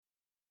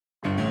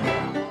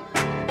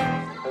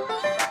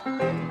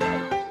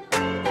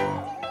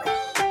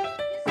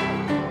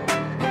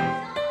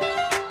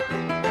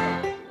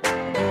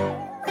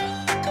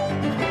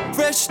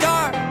fresh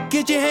start.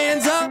 Get your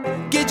hands up,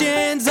 get your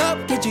hands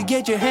up,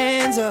 get your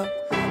hands up.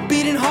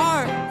 Beating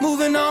hard,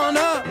 moving on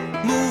up,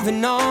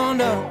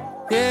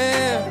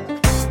 yeah.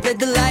 Let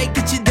the light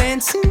get you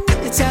dancing,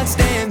 it's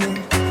outstanding.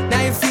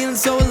 Now you're feeling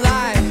so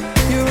alive,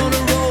 you're on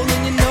a roll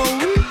and you know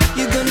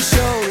you're gonna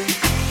show it.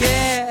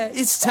 Yeah,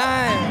 it's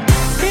time.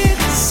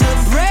 It's a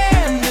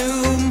brand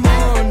new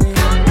morning.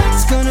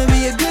 It's gonna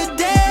be a good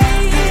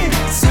day.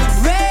 It's a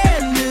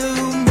brand new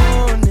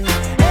morning.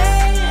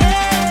 Hey,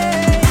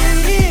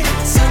 hey,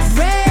 it's a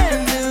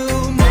brand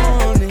new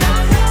morning.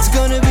 It's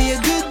gonna be a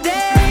good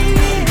day.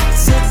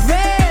 It's a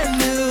brand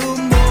new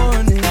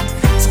morning.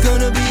 It's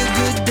gonna be a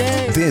good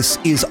day. This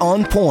is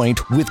On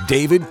Point with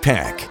David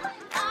Peck.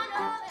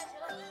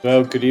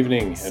 Well, good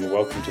evening and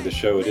welcome to the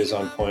show. It is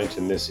On Point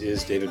and this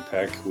is David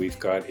Peck. We've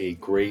got a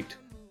great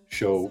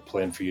show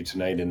planned for you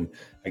tonight, and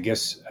I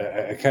guess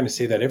I kind of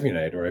say that every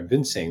night, or I've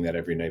been saying that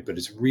every night, but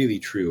it's really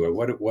true.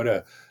 What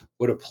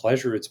a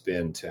pleasure it's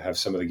been to have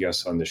some of the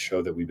guests on the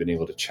show that we've been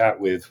able to chat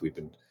with.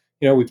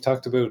 We've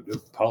talked about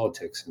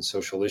politics and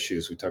social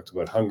issues. We talked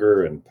about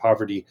hunger and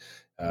poverty.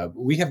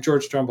 We have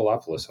George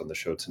Stroumboulopoulos on the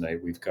show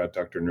tonight. We've got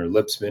Dr. Nur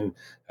Lipsman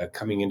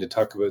coming in to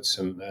talk about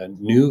some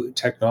new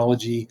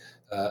technology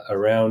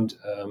around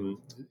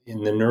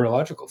in the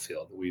neurological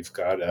field. We've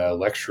got a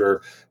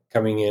lecturer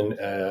coming in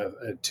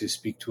to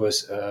speak to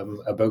us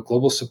about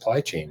global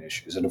supply chain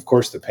issues. And of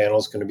course, the panel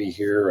is going to be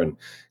here, and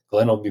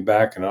Glenn will be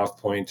back and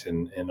Off Point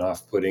and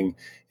Off-Putting.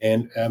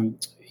 And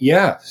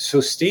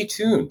so stay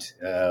tuned.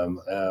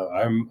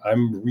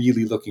 I'm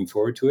really looking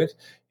forward to it,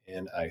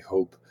 and I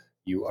hope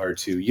you are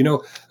too.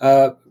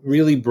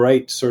 Really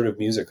bright sort of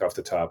music off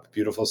the top.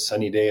 Beautiful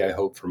sunny day, I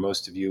hope, for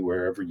most of you,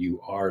 wherever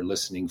you are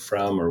listening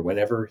from or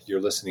whenever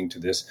you're listening to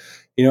this.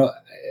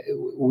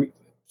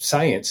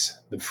 Science,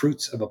 the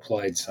fruits of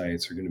applied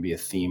science are going to be a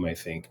theme, I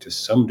think, to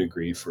some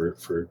degree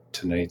for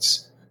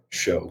tonight's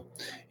show.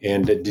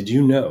 And did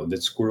you know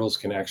that squirrels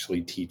can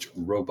actually teach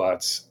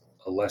robots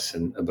a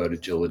lesson about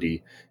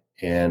agility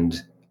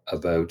and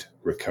about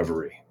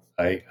recovery?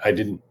 I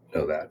didn't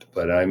know that,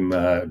 but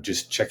I'm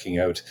just checking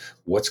out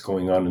what's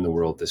going on in the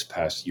world this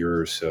past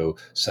year or so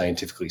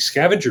scientifically.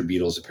 Scavenger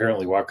beetles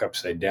apparently walk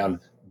upside down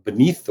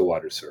beneath the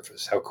water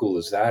surface. How cool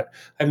is that?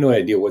 I have no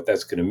idea what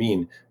that's going to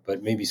mean,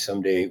 but maybe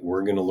someday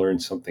we're going to learn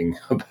something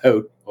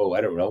about,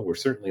 I don't know. We're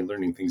certainly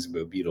learning things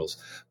about beetles,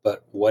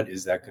 but what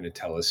is that going to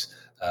tell us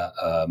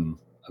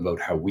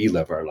about how we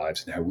live our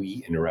lives and how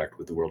we interact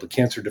with the world? A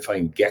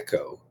cancer-defying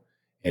gecko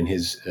and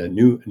his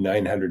new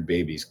 900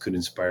 babies could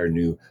inspire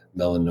new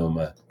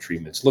melanoma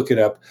treatments. Look it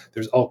up.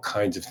 There's all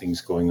kinds of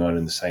things going on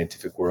in the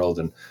scientific world,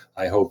 and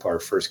I hope our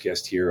first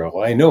guest here,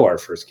 I know our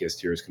first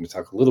guest here is going to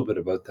talk a little bit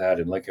about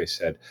that, and like I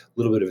said, a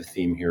little bit of a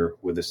theme here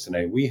with us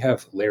tonight. We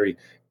have Larry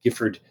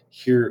Gifford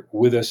here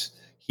with us.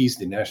 He's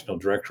the National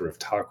Director of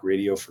Talk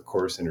Radio for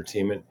Corus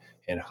Entertainment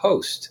and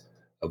host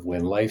of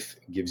When Life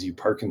Gives You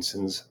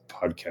Parkinson's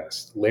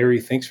podcast. Larry,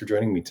 thanks for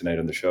joining me tonight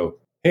on the show.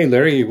 Hey,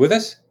 Larry, are you with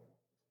us?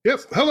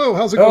 Yes. Hello.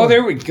 How's it going? Oh,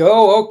 there we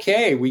go.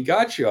 Okay, we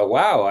got you.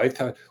 Wow. I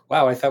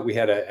thought we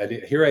had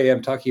here I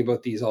am talking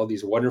about all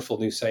these wonderful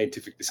new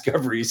scientific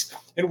discoveries,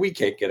 and we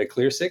can't get a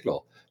clear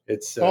signal.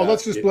 Let's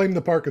just blame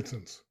the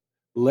Parkinson's.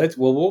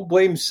 We'll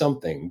blame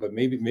something, but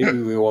maybe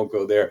we won't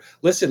go there.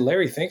 Listen,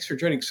 Larry, thanks for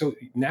joining. So,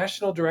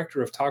 National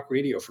Director of Talk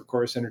Radio for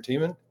Corus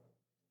Entertainment.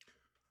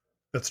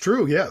 That's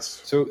true.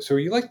 Yes. So are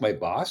you like my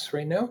boss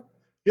right now?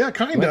 Yeah,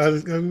 kind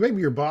of.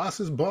 Maybe your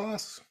boss's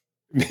boss.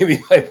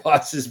 Maybe my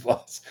boss's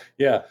boss.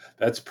 Yeah,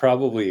 that's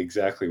probably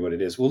exactly what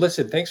it is. Well,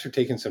 listen, thanks for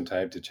taking some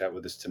time to chat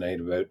with us tonight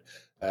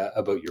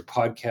about your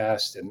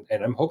podcast. And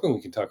I'm hoping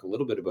we can talk a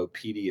little bit about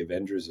PD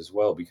Avengers as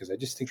well, because I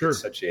just think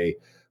It's such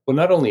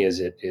not only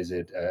is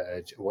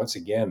it once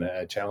again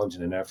a challenge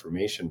and an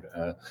affirmation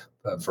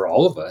for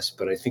all of us,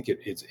 but I think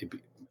it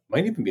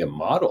might even be a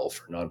model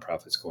for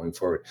nonprofits going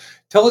forward.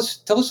 Tell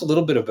us a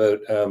little bit about,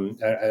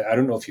 I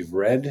don't know if you've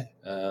read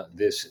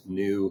this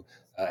new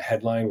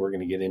headline. We're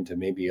going to get into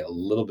maybe a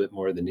little bit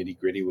more of the nitty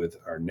gritty with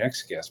our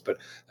next guest, but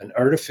an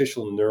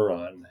artificial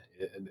neuron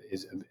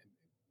is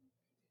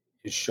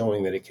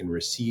showing that it can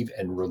receive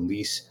and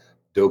release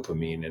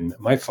dopamine. And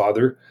my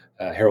father,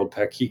 Harold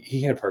Peck,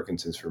 he had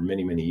Parkinson's for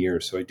many, many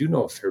years. So I do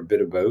know a fair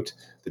bit about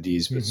the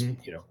Ds, but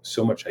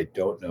so much I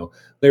don't know.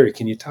 Larry,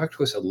 can you talk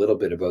to us a little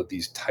bit about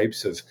these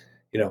types of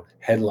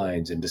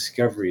headlines and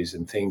discoveries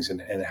and things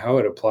and how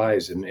it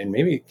applies, and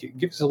maybe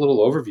give us a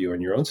little overview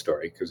on your own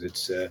story, because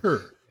it's Sure.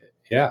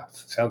 Yeah,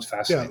 sounds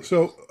fascinating. Yeah.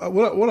 So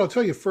what I'll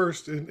tell you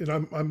first, and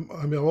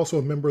I'm also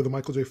a member of the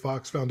Michael J.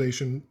 Fox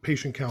Foundation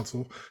Patient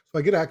Council, so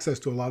I get access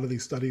to a lot of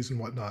these studies and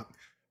whatnot.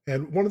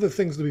 And one of the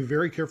things to be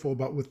very careful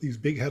about with these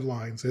big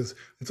headlines is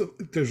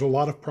there's a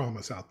lot of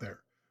promise out there,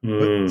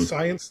 but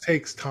science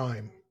takes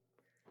time.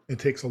 It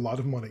takes a lot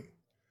of money,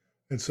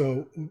 and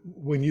so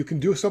when you can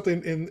do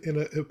something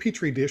in a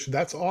petri dish,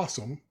 that's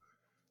awesome,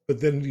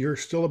 but then you're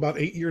still about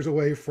 8 years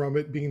away from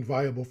it being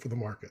viable for the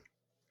market.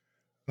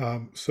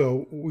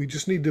 So we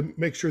just need to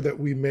make sure that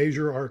we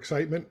measure our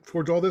excitement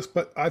towards all this.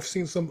 But I've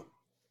seen some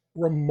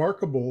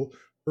remarkable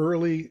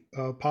early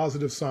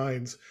positive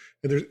signs.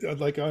 And there's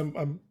like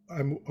I'm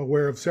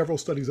aware of several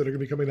studies that are going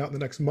to be coming out in the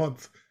next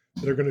month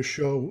that are going to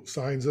show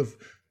signs of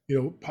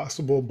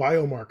possible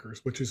biomarkers,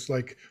 which is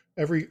like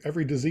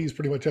every disease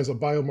pretty much has a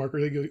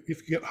biomarker.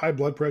 If you get high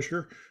blood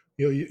pressure,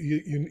 you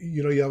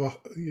have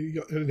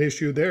an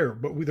issue there.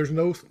 But there's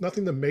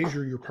nothing to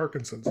measure your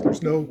Parkinson's.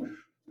 There's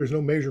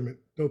no measurement,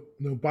 no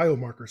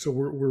biomarker. So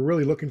we're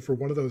really looking for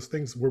one of those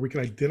things where we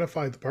can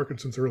identify the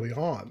Parkinson's early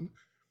on,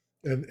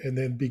 and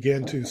then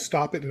begin to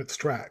stop it in its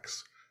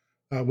tracks,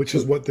 which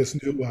is what this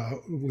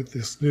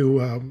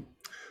new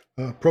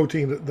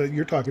protein that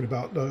you're talking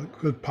about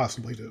could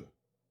possibly do.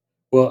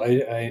 Well,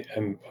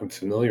 I'm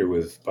familiar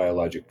with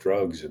biologic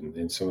drugs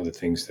and some of the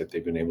things that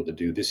they've been able to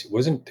do.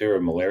 Wasn't there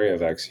a malaria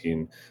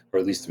vaccine, or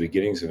at least the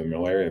beginnings of a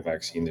malaria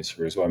vaccine this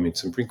year as well? I mean,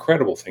 some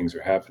incredible things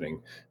are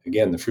happening.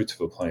 Again, the fruits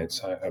of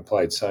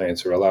applied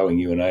science are allowing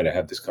you and I to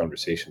have this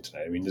conversation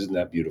tonight. I mean, isn't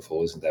that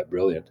beautiful? Isn't that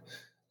brilliant?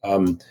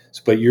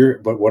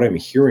 But what I'm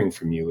hearing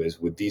from you is,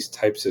 with these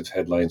types of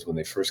headlines, when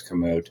they first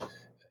come out,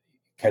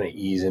 kind of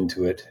ease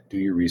into it, do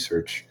your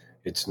research.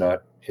 It's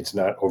not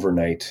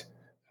overnight.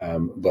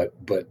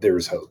 But there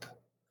is hope.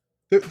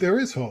 There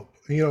is hope,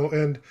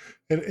 and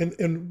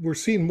we're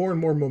seeing more and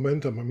more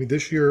momentum. I mean,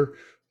 this year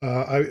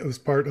I was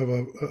part of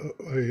a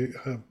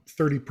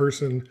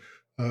 30-person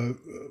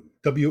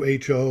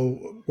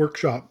WHO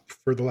workshop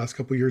for the last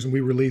couple of years, and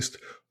we released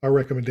our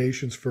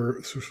recommendations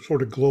for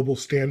sort of global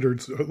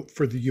standards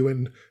for the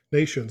UN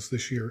nations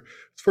this year.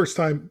 It's the first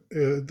time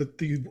that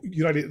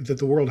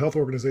the World Health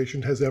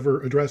Organization has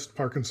ever addressed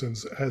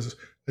Parkinson's as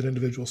an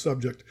individual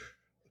subject.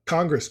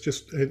 Congress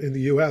just in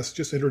the U.S.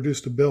 just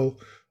introduced a bill,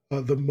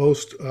 the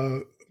most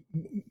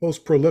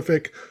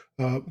prolific,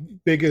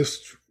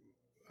 biggest,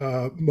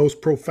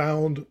 most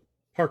profound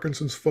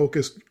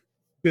Parkinson's-focused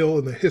bill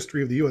in the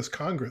history of the U.S.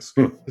 Congress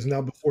is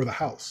now before the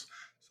House.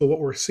 So what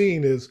we're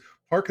seeing is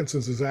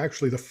Parkinson's is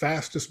actually the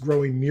fastest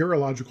growing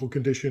neurological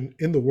condition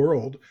in the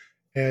world,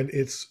 and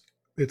it's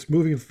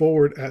moving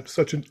forward at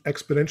such an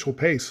exponential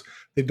pace,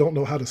 they don't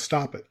know how to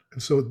stop it.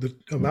 And so the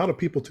amount of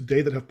people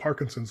today that have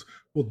Parkinson's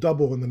will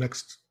double in the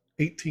next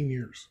 18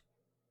 years.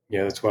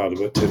 Yeah, that's wild.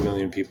 About 10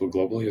 million people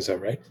globally. Is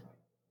that right?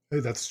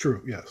 That's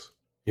true. Yes.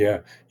 Yeah.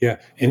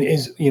 And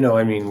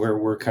I mean,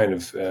 we're kind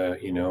of,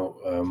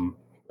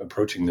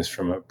 approaching this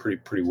from a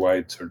pretty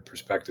wide sort of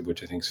perspective,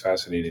 which I think is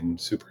fascinating and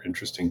super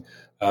interesting.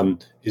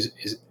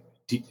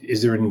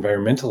 Is there an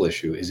environmental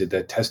issue? Is it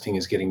that testing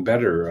is getting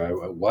better?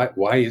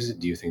 Why is it,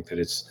 do you think, that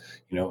it's,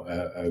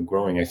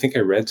 growing? I think I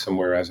read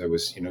somewhere, as I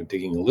was,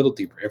 digging a little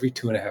deeper, every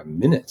 2.5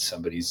 minutes,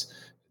 somebody's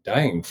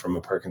dying from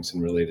a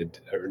Parkinson-related,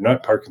 or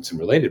not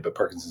Parkinson-related, but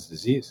Parkinson's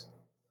disease.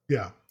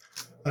 Yeah.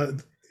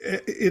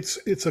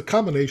 It's a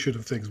combination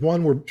of things.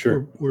 One,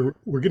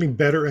 we're getting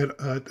better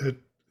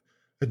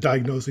at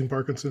diagnosing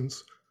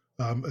Parkinson's,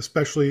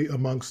 especially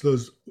amongst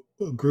those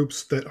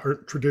groups that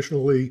aren't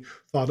traditionally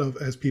thought of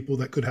as people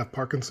that could have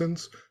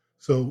Parkinson's.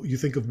 So you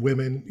think of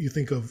women, you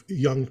think of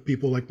young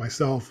people like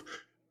myself.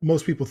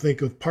 Most people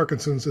think of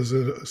Parkinson's as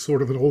a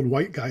sort of an old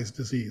white guy's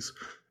disease.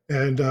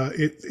 And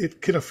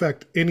it can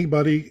affect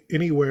anybody,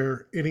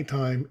 anywhere,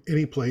 anytime,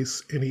 any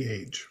place, any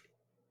age.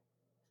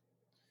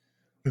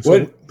 And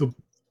so go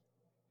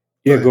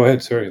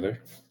ahead. Sorry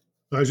there.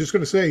 I was just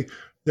going to say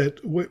that.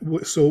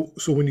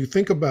 So when you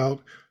think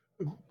about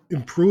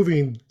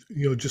improving,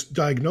 just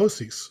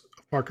diagnoses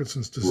of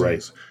Parkinson's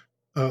disease,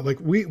 right. Like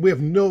we have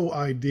no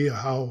idea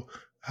how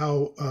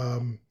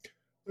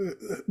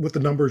what the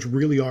numbers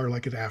really are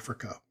like in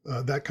Africa.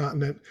 That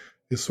continent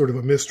is sort of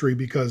a mystery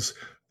because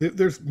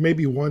there's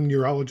maybe one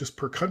neurologist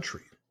per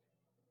country.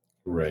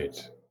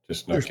 Right.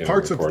 Just not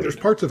there's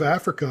parts of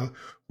Africa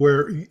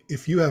where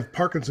if you have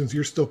Parkinson's,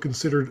 you're still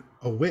considered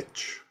a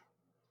witch.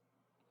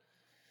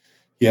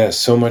 Yeah,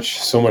 so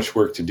much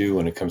work to do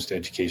when it comes to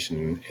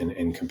education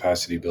and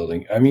capacity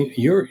building. I mean,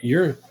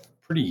 you're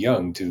pretty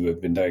young to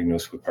have been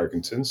diagnosed with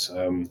Parkinson's.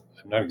 I'm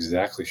not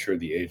exactly sure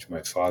the age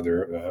my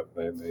father,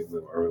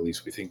 or at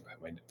least we think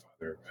my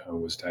father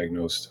was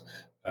diagnosed,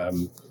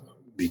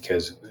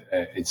 because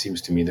it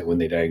seems to me that when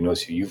they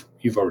diagnose you,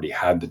 you've already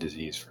had the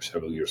disease for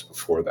several years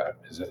before that.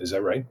 Is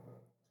that right?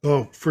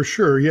 Oh, for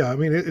sure. Yeah. I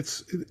mean,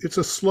 it's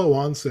a slow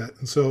onset.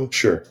 And so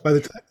sure. By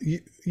the time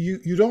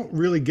you don't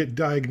really get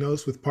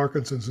diagnosed with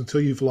Parkinson's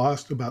until you've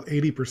lost about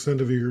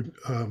 80% of your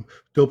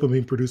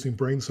dopamine producing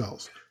brain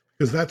cells,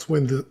 because that's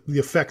when the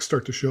effects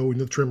start to show, when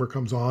the tremor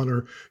comes on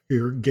or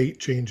your gait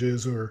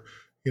changes, or,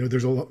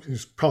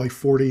 there's probably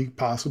 40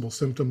 possible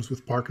symptoms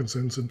with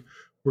Parkinson's, and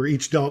we're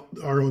each dealt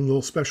our own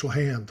little special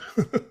hand.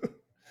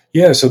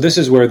 Yeah, so this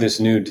is where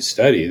this new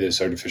study, this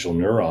artificial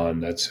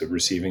neuron that's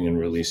receiving and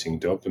releasing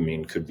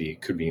dopamine, could be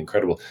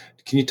incredible.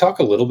 Can you talk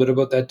a little bit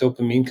about that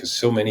dopamine? Because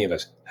so many of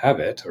us have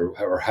it,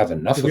 or have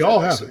enough of it,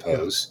 I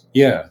suppose.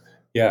 Yeah.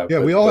 Yeah,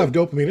 we all have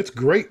dopamine. It's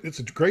great. It's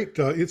a great.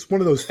 It's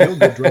one of those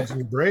feel-good drugs in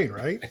your brain,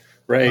 right?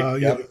 Right.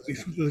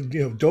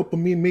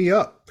 Dopamine me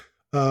up.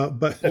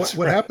 But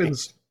what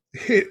happens?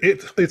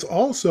 It's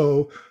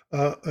also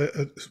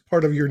a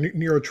part of your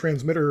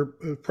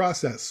neurotransmitter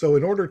process. So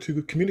in order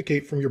to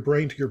communicate from your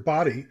brain to your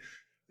body,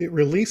 it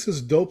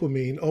releases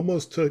dopamine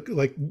almost to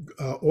like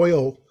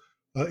oil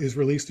is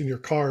released in your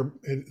car,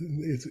 and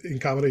it's in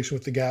combination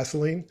with the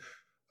gasoline.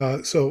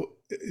 So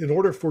in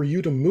order for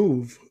you to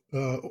move,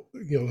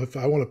 if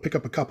I want to pick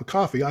up a cup of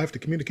coffee, I have to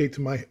communicate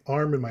to my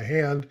arm and my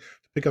hand to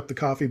pick up the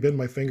coffee, bend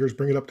my fingers,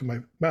 bring it up to my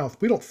mouth.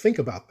 We don't think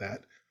about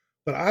that.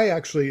 But I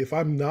actually, if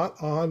I'm not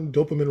on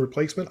dopamine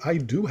replacement, I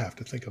do have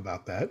to think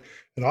about that.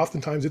 And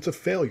oftentimes it's a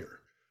failure.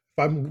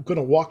 If I'm going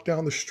to walk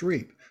down the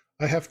street,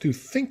 I have to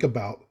think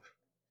about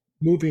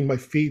moving my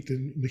feet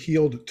and the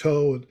heel to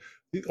toe and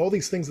all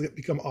these things that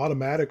become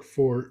automatic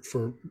for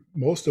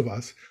most of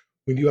us.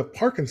 When you have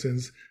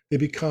Parkinson's, they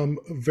become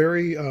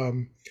very,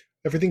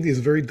 everything is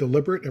very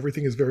deliberate,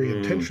 everything is very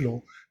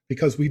intentional,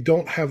 because we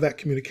don't have that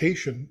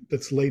communication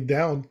that's laid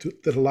down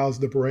that allows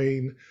the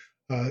brain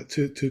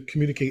to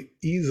communicate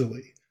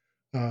easily.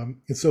 And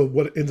so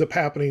what ends up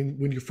happening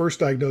when you're first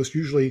diagnosed,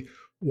 usually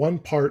one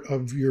part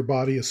of your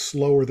body is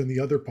slower than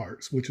the other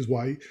parts, which is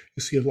why you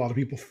see a lot of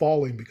people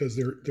falling, because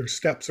their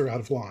steps are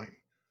out of line.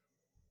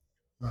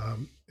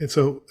 And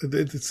so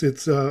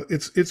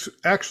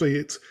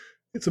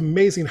it's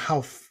amazing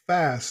how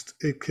fast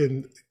it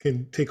can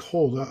take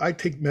hold. I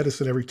take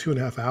medicine every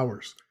 2.5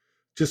 hours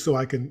just so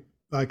I can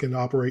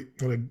operate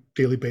on a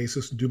daily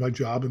basis and do my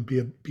job and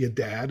be a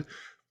dad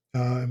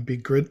and be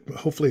good,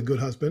 hopefully a good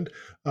husband.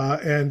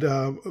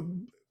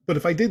 But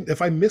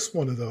if I miss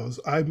one of those,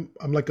 I'm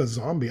like a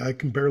zombie. I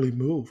can barely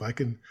move.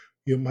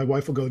 My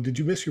wife will go, "Did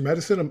you miss your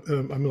medicine?"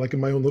 I'm like in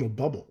my own little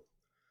bubble.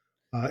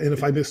 And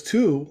if I miss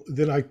two,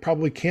 then I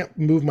probably can't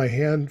move my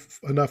hand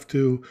enough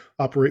to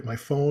operate my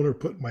phone or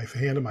put my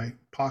hand in my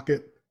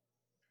pocket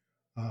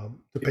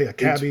to pay a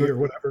cabbie or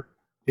whatever.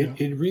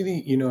 It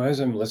really, as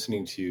I'm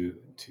listening to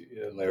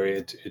Larry,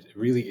 it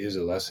really is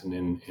a lesson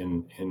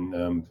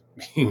in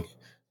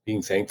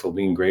being thankful,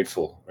 being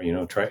grateful,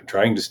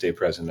 trying to stay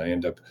present. I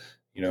end up,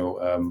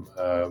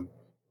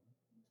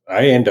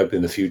 I end up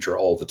in the future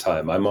all the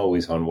time. I'm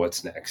always on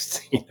what's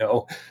next.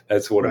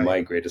 That's one of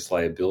my greatest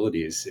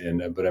liabilities.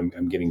 But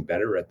I'm getting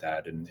better at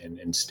that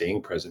and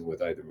staying present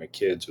with either my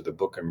kids or the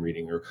book I'm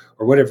reading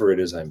or whatever it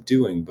is I'm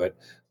doing. But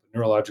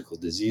neurological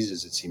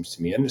diseases, it seems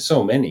to me, and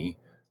so many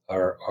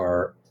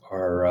are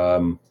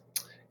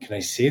can I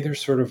say they're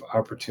sort of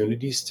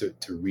opportunities to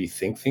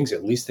rethink things?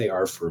 At least they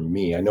are for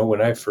me. I know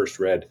when I first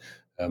read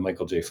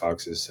Michael J.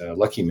 Fox's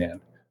Lucky Man,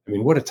 I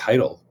mean, what a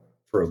title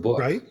for a book,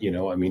 right?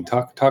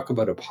 Talk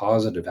about a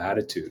positive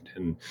attitude.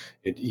 And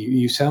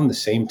you sound the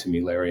same to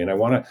me, Larry.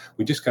 And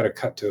we just got to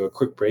cut to a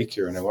quick break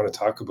here. And I want to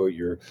talk about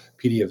your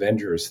PD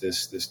Avengers,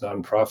 this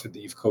nonprofit that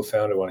you've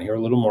co-founded. I want to hear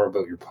a little more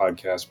about your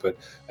podcast, but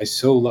I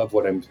so love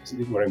what I'm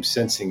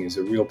sensing is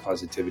a real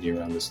positivity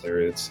around this,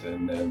 Larry.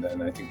 And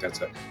I think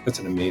that's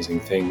an amazing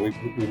thing. We've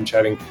been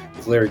chatting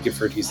with Larry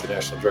Gifford. He's the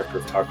National Director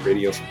of Talk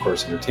Radio for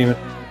Corus Entertainment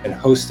and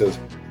host of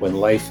When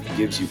Life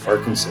Gives You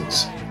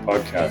Parkinson's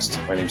podcast.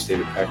 My name's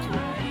David Peck,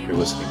 and you're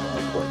listening to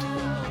On Point.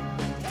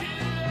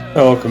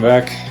 Welcome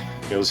back.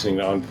 You're listening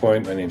to On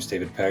Point. My name's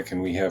David Peck,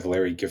 and we have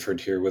Larry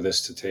Gifford here with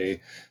us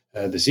today,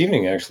 this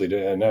evening, actually,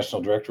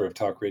 National Director of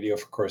Talk Radio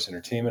for Corus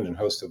Entertainment and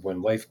host of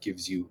When Life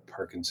Gives You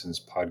Parkinson's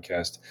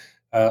podcast.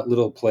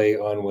 Little play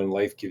on When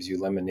Life Gives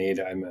You Lemonade.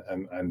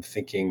 I'm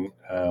thinking,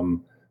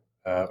 When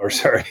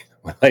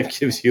Life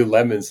Gives You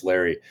Lemons,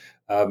 Larry.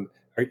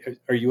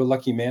 Are you a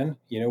lucky man?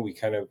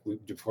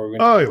 Before we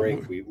went to the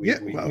break,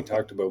 we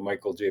talked about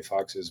Michael J.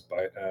 Fox's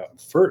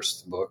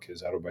first book,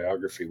 his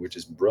autobiography, which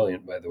is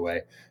brilliant, by the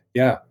way.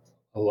 Yeah,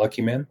 a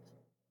lucky man.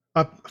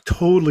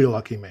 Totally a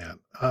lucky man.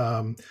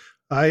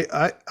 I've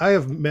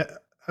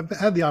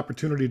had the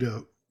opportunity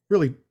to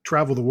really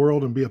travel the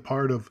world and be a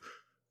part of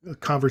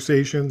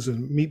conversations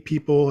and meet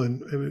people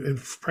and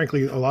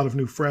frankly a lot of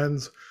new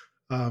friends.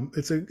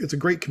 It's a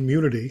great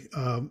community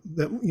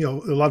that,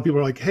 a lot of people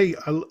are like, "Hey,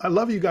 I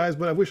love you guys,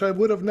 but I wish I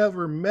would have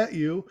never met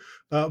you."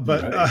 Other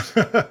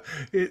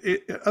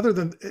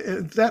than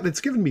that,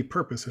 it's given me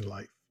purpose in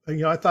life.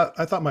 I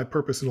thought my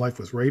purpose in life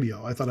was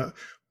radio. I thought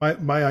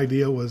my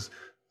idea was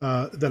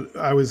that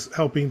I was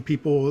helping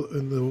people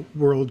in the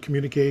world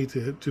communicate,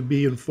 to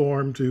be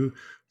informed, to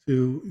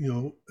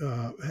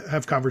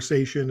have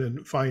conversation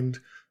and find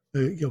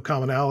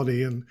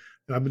commonality. And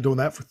I've been doing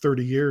that for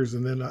 30 years.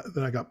 And then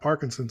I got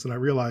Parkinson's, and I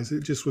realized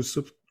it just was,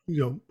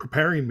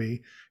 preparing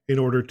me in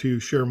order to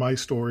share my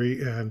story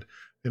and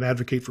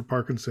advocate for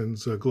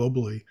Parkinson's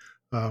globally.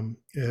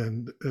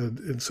 And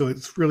so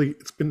it's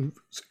been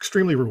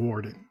extremely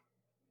rewarding.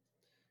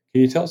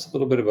 Can you tell us a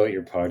little bit about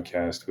your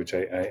podcast, which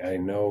I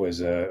know is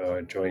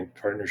a joint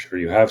partnership, or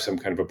you have some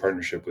kind of a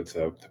partnership with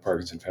the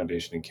Parkinson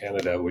Foundation in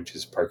Canada, which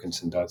is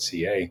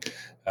parkinson.ca.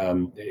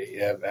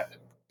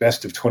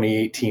 Best of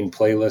 2018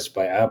 playlist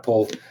by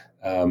Apple.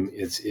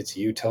 It's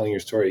you telling your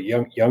story.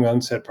 Young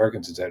onset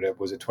Parkinson's.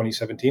 Was it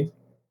 2017?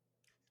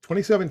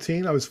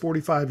 2017. I was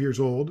 45 years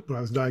old when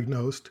I was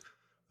diagnosed.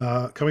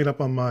 Coming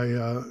up on my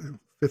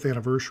 5th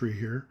anniversary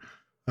here,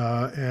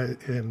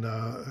 and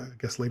I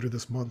guess later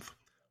this month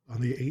on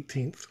the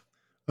 18th.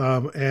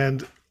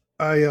 And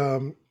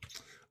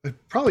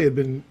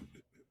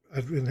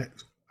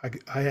I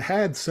I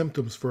had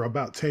symptoms for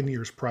about 10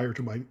 years prior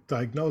to my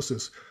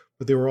diagnosis,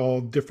 but they were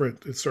all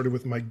different. It started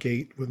with my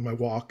gait, with my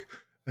walk,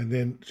 and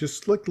then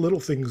just like little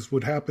things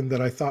would happen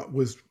that I thought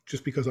was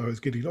just because I was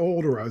getting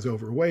old or I was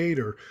overweight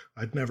or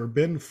I'd never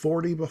been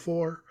 40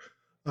 before.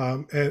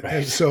 And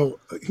Right. so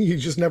you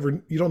just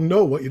never, you don't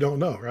know what you don't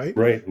know, right?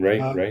 Right.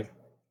 Uh, Right.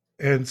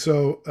 and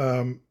so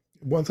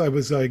once I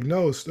was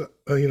diagnosed,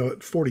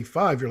 at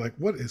 45, you're like,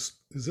 what is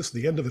this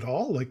the end of it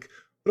all? Like,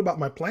 what about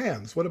my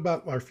plans? What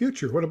about our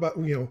future? What about,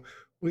 I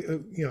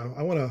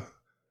want to,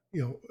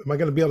 am I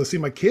going to be able to see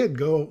my kid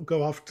go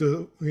off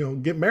to,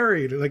 get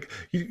married? Like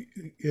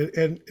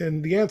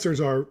and the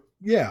answers are,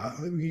 yeah,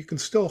 you can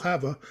still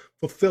have a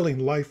fulfilling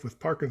life with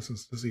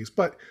Parkinson's disease,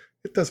 but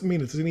it doesn't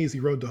mean it's an easy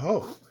road to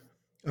hoe.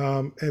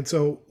 And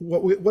so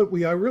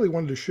I really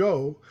wanted to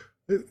show,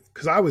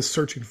 because I was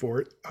searching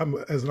for it.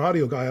 As an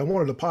audio guy, I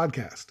wanted a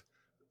podcast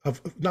of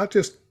not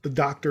just the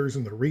doctors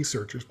and the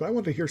researchers, but I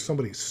wanted to hear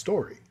somebody's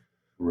story.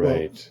 Well,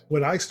 Right.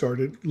 when I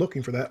started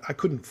looking for that, I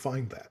couldn't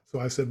find that. So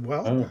I said,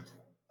 well,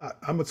 Oh,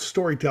 I'm a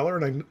storyteller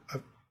and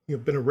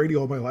I've been a radio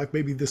all my life.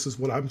 Maybe this is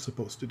what I'm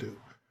supposed to do.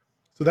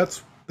 So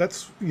that's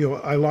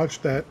I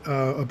launched that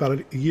about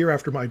a year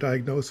after my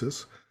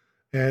diagnosis,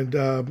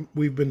 and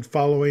we've been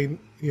following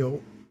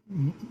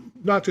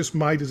not just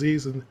my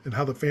disease and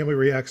how the family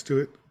reacts to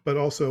it, but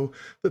also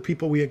the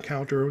people we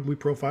encounter and we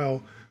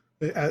profile.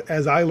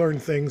 As I learn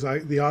things,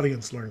 the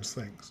audience learns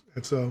things,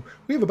 and so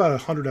we have about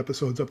 100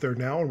 episodes up there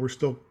now, and we're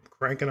still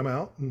cranking them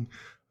out. And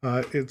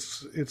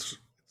it's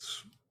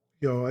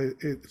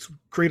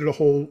created a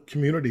whole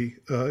community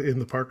in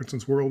the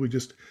Parkinson's world. We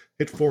just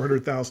hit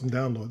 400,000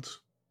 downloads.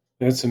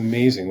 that's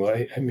amazing. Well,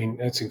 I mean,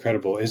 that's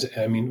incredible.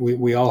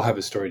 We all have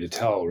a story to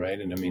tell, right?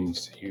 And I mean,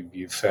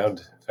 you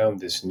found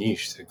this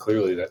niche that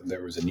clearly that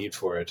there was a need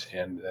for it,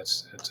 and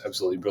that's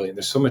absolutely brilliant.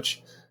 There's so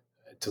much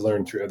to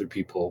learn through other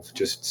people,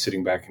 just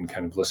sitting back and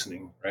kind of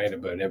listening, right,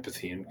 about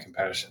empathy and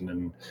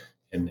compassion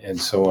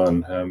and so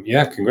on.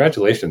 Yeah,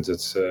 congratulations.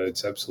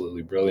 It's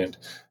absolutely brilliant.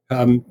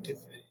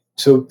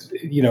 So,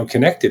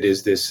 Connected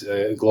is this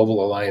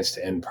global alliance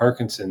to end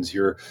Parkinson's.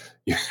 You're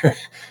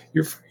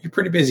a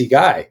pretty busy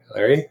guy,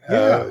 Larry.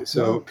 Yeah.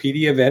 So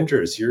PD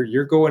Avengers,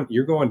 you're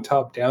going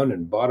top down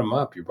and bottom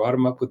up. You're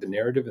bottom up with the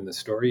narrative and the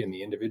story and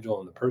the individual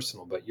and the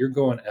personal, but you're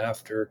going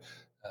after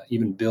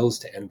even bills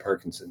to end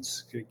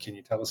Parkinson's. Can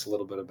you tell us a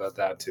little bit about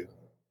that too?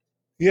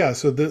 Yeah,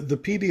 so the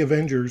PD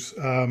Avengers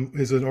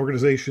is an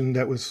organization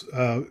that was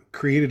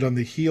created on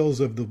the heels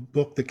of the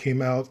book that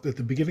came out at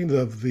the beginning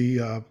of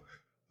the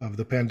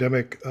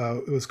pandemic.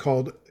 It was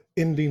called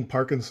Ending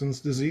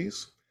Parkinson's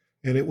Disease,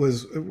 and it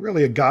was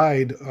really a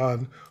guide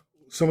on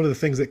some of the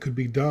things that could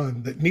be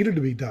done, that needed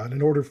to be done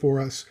in order for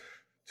us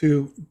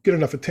to get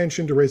enough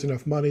attention, to raise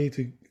enough money,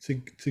 to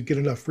get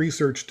enough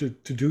research to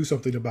do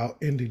something about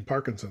ending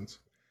Parkinson's.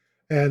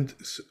 And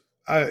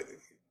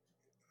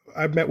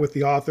I met with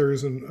the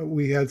authors, and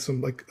we had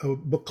some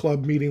book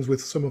club meetings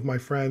with some of my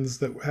friends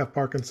that have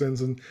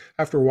Parkinson's. And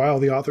after a while,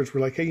 the authors were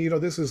like, "Hey,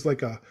 this is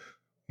like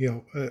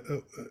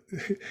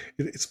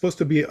it's supposed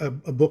to be a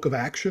book of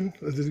action.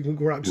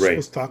 We're not just Right.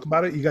 supposed to talk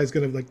about it. You guys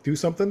going to do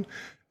something?"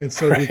 And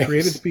so we Right.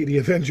 created PD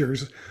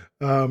Avengers,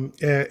 and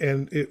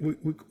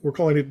we're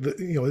calling it.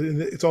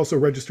 It's also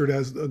registered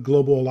as a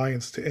Global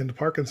Alliance to End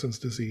Parkinson's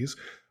Disease.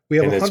 We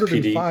have And it's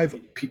 105.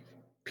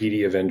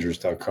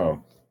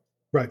 PDavengers.com.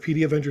 Right,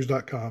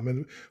 pdavengers.com.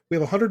 And we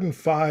have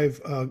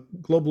 105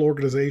 global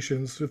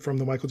organizations, from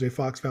the Michael J.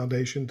 Fox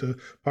Foundation to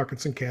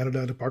Parkinson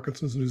Canada to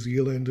Parkinson's New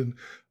Zealand, and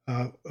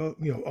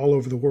all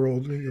over the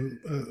world,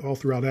 all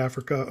throughout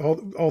Africa,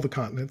 all the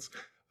continents.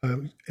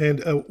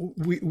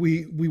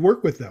 We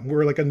work with them.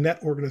 We're like a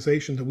net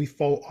organization that we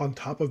fall on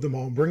top of them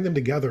all and bring them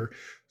together,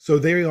 so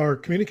they are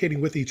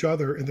communicating with each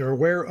other and they're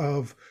aware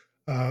of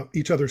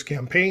each other's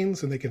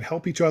campaigns, and they can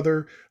help each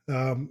other.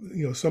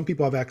 Some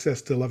people have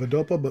access to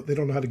levodopa, but they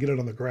don't know how to get it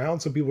on the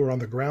ground. Some people are on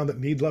the ground that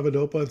need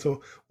levodopa. And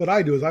so what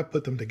I do is I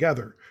put them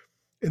together.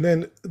 And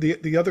then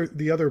the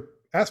other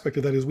aspect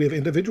of that is we have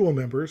individual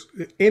members.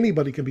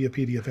 Anybody can be a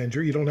PD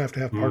Avenger. You don't have to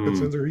have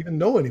Parkinson's or even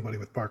know anybody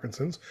with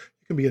Parkinson's.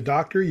 You can be a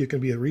doctor. You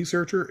can be a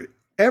researcher.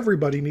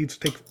 Everybody needs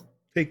to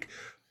take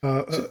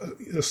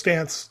a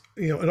stance,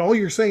 and all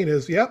you're saying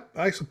is, yep,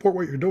 I support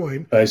what you're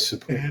doing. I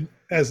support. And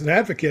as an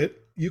advocate,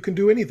 you can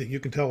do anything. You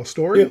can tell a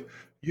story.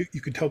 Yeah.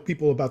 You can tell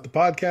people about the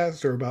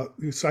podcast, or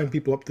you sign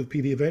people up to the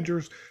PD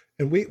Avengers.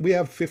 And we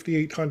have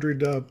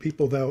 5,800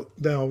 people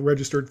now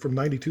registered from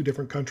 92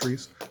 different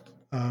countries.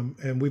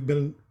 And we're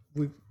going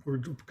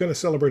to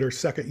celebrate our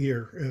second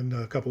year in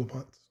a couple of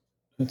months.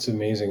 That's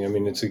amazing. I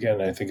mean,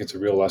 I think it's a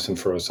real lesson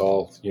for us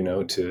all,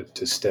 to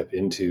step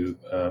into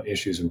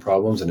issues and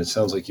problems. And it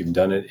sounds like you've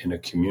done it in a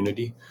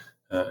community.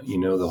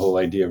 The whole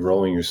idea of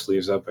rolling your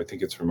sleeves up, I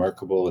think it's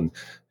remarkable. And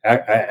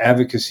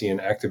advocacy and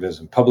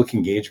activism, public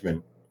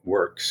engagement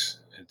works,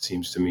 it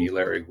seems to me.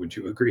 Larry, would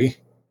you agree?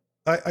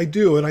 I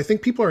do. And I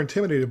think people are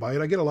intimidated by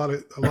it. I get a lot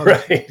of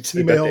Right.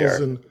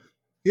 emails, and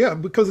yeah,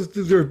 because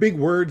they're big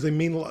words. They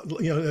mean,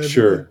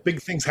 Sure.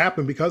 big things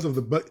happen because of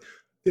them, but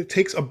it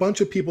takes a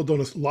bunch of people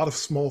doing a lot of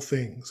small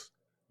things.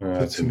 Oh, to,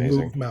 that's to amazing.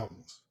 move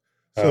mountains.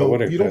 Oh, So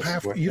what a you don't that's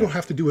have what you don't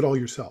have to do it all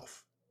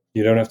yourself.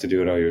 you don't have to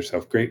do it all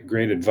yourself.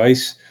 Great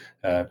advice,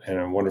 and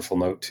a wonderful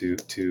note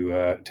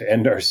to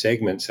end our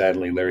segment.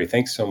 Sadly, Larry,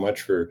 thanks so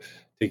much for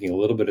taking a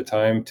little bit of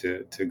time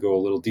to go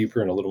a little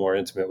deeper and a little more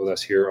intimate with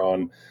us here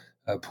on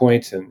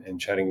Point, and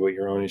chatting about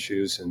your own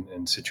issues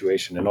and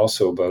situation, and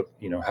also about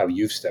how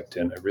you've stepped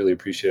in. I really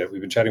appreciate it.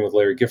 We've been chatting with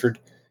Larry Gifford.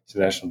 He's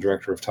the National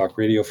Director of Talk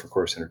Radio for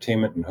Corus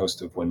Entertainment and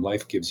host of When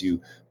Life Gives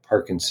You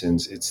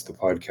Parkinson's. It's the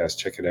podcast.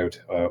 Check it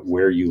out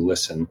where you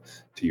listen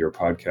to your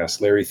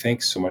podcast. Larry,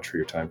 thanks so much for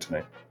your time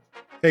tonight.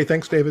 Hey,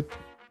 thanks, David.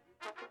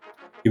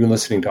 You've been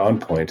listening to On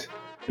Point,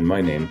 and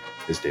my name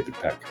is David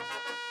Peck.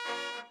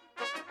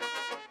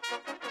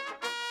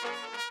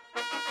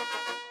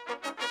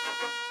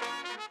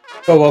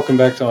 Well, welcome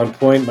back to On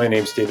Point. My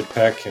name's David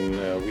Peck,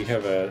 and we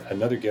have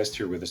another guest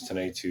here with us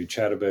tonight to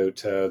chat about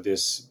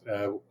this,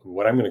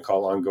 what I'm going to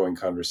call ongoing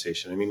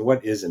conversation. I mean,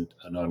 what isn't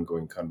an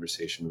ongoing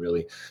conversation,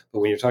 really? But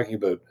when you're talking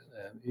about,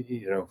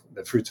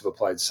 the fruits of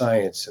applied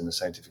science and the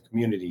scientific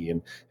community,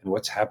 and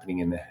what's happening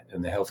in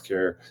the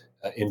healthcare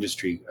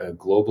industry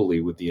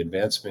globally with the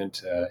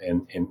advancement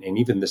and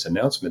even this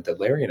announcement that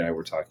Larry and I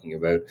were talking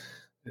about,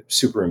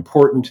 super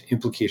important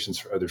implications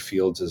for other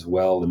fields as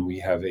well. And we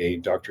have a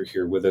doctor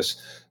here with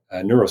us, a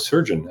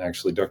neurosurgeon,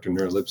 actually, Dr.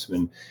 Nur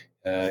Lipsman.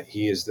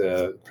 He is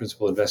the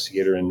principal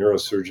investigator and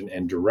neurosurgeon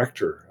and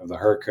director of the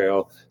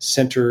Harquail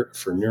Center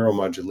for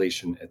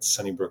Neuromodulation at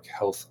Sunnybrook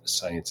Health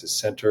Sciences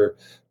Center.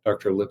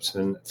 Dr.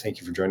 Lipsman,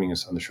 thank you for joining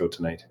us on the show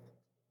tonight.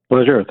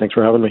 Pleasure. Thanks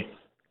for having me.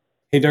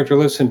 Hey, Dr.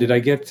 Lipsman, did I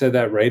get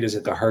that right? Is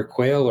it the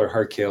Harquail or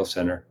Harquail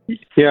Center?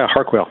 Yeah,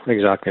 Harquail,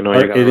 exactly. No,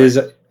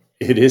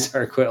 It is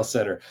Harquail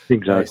Center.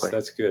 Exactly.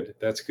 Nice.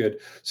 That's good.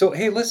 So,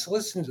 hey, let's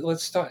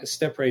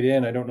step right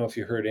in. I don't know if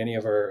you heard any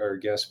of our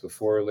guests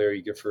before.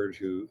 Larry Gifford,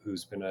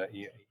 who's been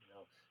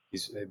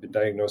he's been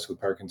diagnosed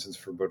with Parkinson's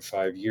for about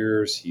 5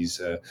 years.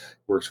 He's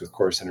works with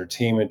Corus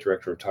Entertainment,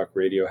 director of Talk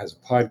Radio, has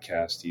a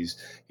podcast.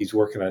 He's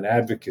working on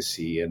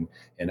advocacy and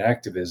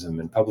activism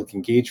and public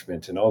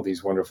engagement and all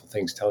these wonderful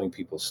things, telling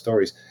people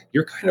stories.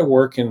 You're kind of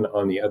working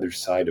on the other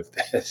side of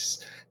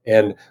this.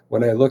 And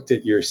when I looked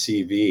at your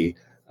CV,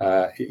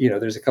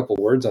 there's a couple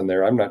words on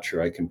there I'm not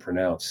sure I can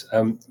pronounce.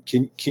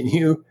 Can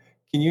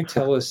you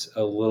tell us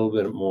a little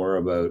bit more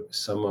about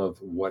some of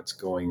what's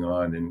going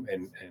on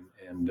and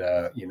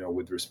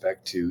with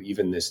respect to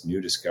even this new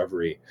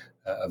discovery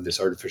of this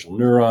artificial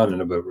neuron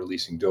and about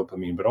releasing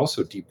dopamine, but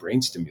also deep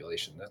brain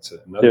stimulation? That's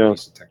another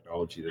piece of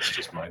technology that's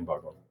just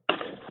mind-boggling.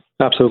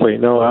 Absolutely.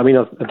 No, I mean,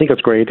 I think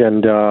that's great.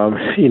 And,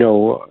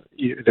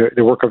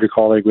 the work of your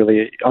colleague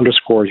really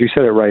underscores, you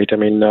said it right. I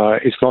mean,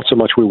 it's not so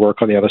much we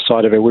work on the other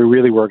side of it. We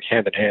really work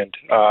hand in hand,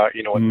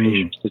 with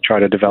patients to try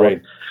to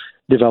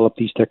develop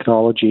these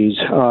technologies.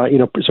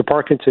 So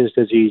Parkinson's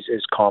disease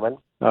is common.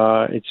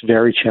 It's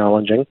very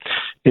challenging.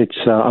 It's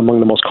among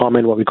the most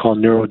common what we call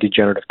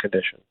neurodegenerative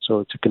conditions. So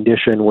it's a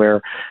condition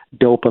where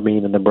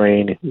dopamine in the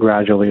brain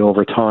gradually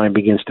over time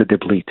begins to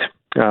deplete.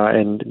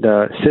 And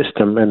the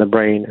system in the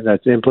brain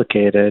that's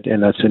implicated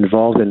and that's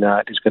involved in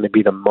that is going to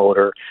be the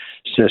motor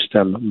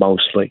system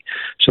mostly.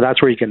 So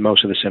that's where you get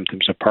most of the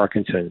symptoms of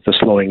Parkinson's, the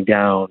slowing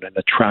down and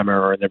the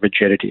tremor and the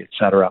rigidity,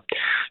 etc.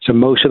 So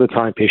most of the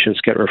time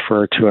patients get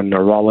referred to a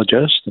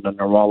neurologist, and a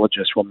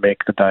neurologist will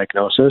make the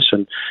diagnosis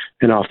and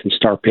often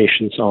start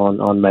patients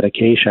on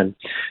medication.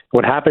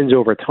 What happens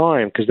over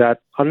time, because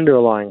that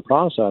underlying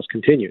process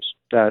continues,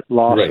 that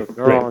loss of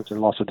neurons and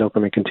loss of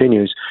dopamine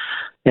continues,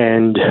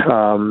 and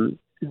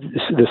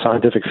the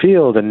scientific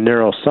field and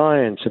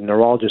neuroscience and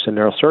neurologists and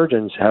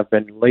neurosurgeons have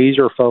been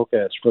laser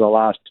focused for the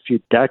last few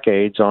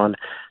decades on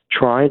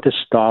trying to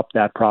stop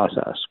that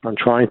process, on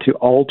trying to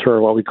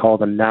alter what we call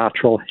the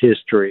natural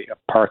history of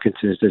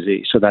Parkinson's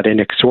disease, so that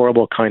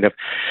inexorable kind of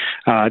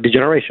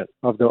degeneration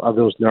of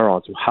those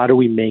neurons. How do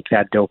we make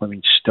that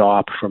dopamine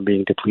stop from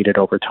being depleted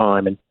over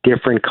time? And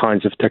different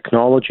kinds of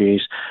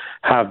technologies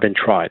have been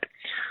tried.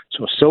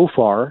 So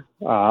far,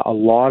 a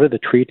lot of the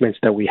treatments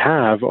that we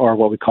have are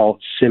what we call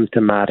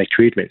symptomatic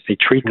treatments. They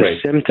treat the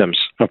symptoms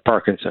of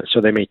Parkinson's.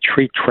 So they may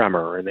treat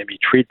tremor and they may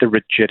treat the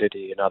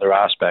rigidity and other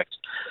aspects.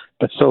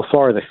 But so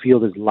far, the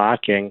field is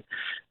lacking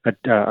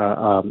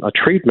a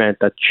treatment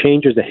that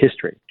changes the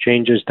history,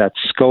 changes that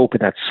scope and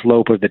that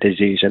slope of the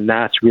disease. And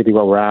that's really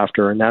what we're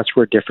after. And that's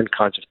where different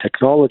kinds of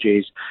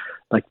technologies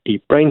like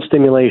deep brain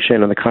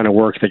stimulation and the kind of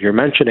work that you're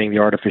mentioning, the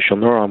artificial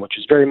neuron, which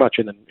is very much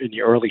in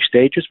the early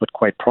stages, but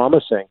quite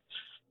promising,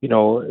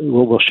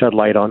 will shed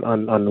light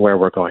on where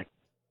we're going.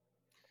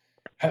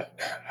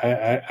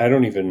 I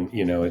don't even,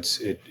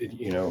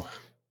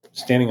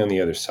 standing on the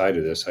other side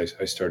of this,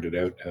 I started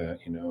out,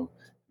 in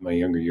my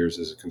younger years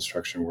as a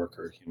construction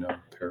worker,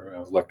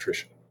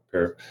 electrician,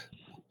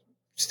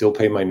 still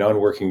pay my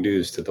non-working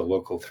dues to the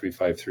local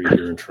 353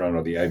 here in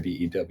Toronto, the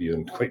IBEW,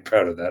 and quite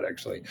proud of that,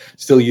 actually.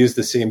 Still use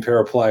the same pair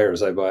of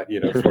pliers I bought,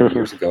 40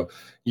 years ago.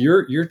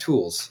 Your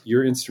tools,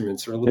 your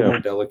instruments are a little more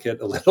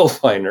delicate, a little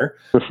finer.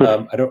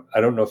 I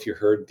don't know if you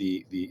heard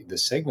the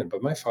segment,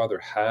 but my father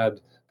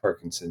had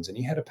Parkinson's and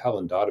he had a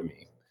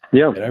pallidotomy.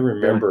 Yeah. And I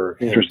remember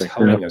him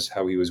telling us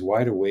how he was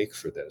wide awake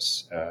for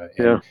this.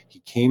 And he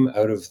came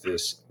out of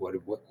this, what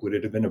would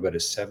it have been, about a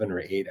 7 or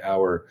 8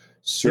 hour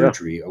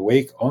surgery,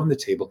 awake on the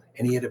table,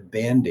 and he had a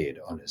Band-Aid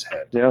on his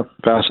head. Yeah,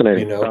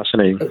 fascinating.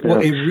 Fascinating.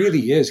 Well, it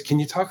really is. Can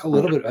you talk a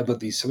little bit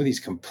about some of these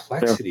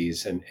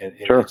complexities? And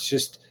sure. It's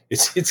just,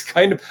 it's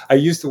kind of, I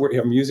use the word,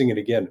 I'm using it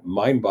again,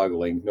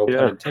 mind-boggling, no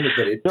pun intended,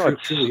 but it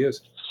truly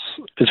is.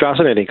 It's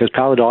fascinating because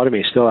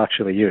pallidotomy is still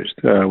actually used.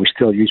 We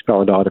still use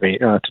pallidotomy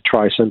to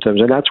try symptoms.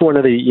 And that's one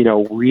of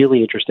the,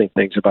 really interesting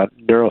things about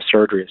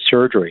neurosurgery and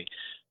surgery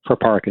for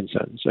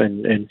Parkinson's.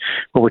 And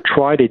what we're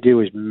trying to do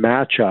is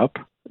match up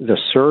the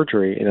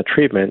surgery and the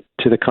treatment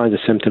to the kinds of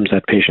symptoms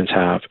that patients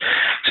have.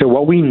 So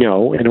what we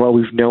know, and what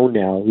we've known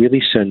now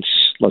really since,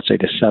 let's say,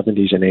 the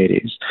 70s and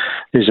 80s,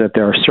 is that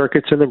there are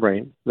circuits in the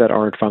brain that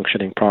aren't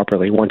functioning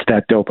properly once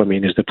that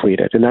dopamine is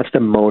depleted. And that's the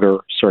motor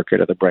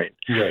circuit of the brain.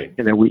 Right.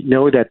 And then we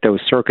know that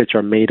those circuits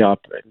are made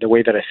up. The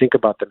way that I think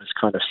about them is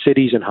kind of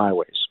cities and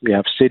highways. We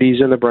have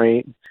cities in the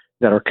brain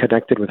that are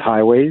connected with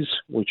highways,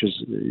 which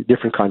is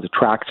different kinds of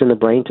tracts in the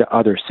brain, to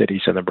other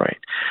cities in the brain.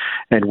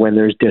 And when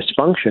there's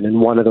dysfunction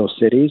in one of those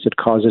cities, it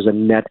causes a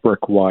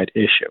network-wide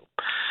issue.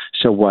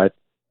 So what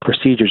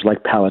procedures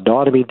like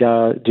pallidotomy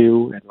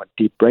do and what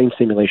deep brain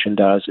stimulation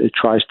does, it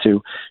tries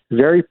to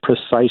very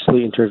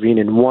precisely intervene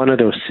in one of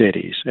those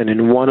cities and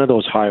in one of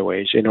those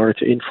highways in order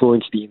to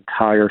influence the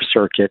entire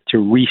circuit, to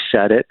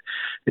reset it,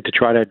 and to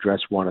try to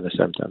address one of the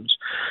symptoms.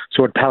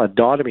 So what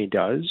pallidotomy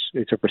does,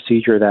 it's a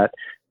procedure that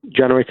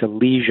generates a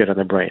lesion in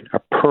the brain, a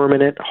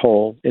permanent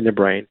hole in the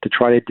brain, to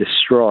try to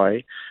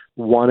destroy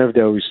one of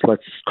those,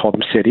 let's call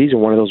them cities, or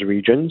one of those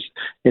regions,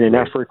 in an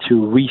effort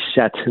to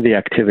reset the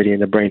activity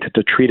in the brain to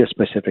treat a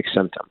specific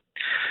symptom.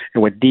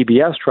 And what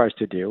DBS tries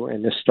to do,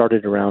 and this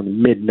started around the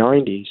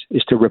mid-90s,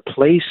 is to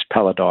replace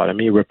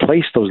pallidotomy,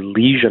 replace those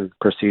lesion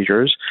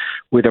procedures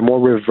with a more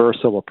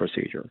reversible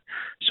procedure.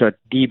 So at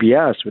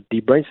DBS, what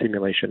deep brain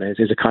stimulation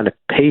is a kind of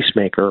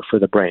pacemaker for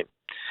the brain.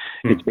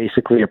 It's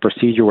basically a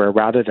procedure where,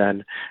 rather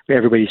than,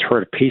 everybody's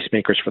heard of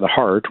pacemakers for the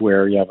heart,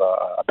 where you have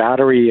a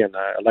battery and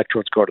the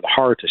electrodes go to the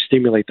heart to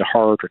stimulate the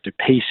heart or to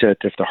pace it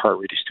if the heart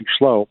rate is too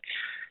slow.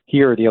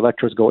 Here, the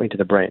electrodes go into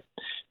the brain,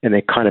 and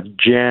they kind of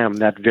jam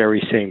that very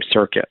same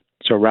circuit.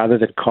 So rather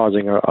than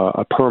causing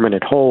a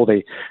permanent hole,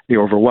 they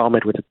overwhelm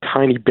it with a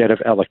tiny bit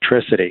of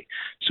electricity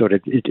so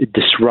that it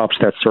disrupts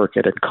that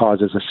circuit and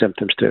causes the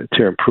symptoms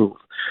to improve.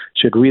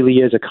 So it really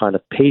is a kind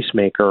of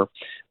pacemaker,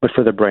 but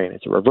for the brain.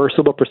 It's a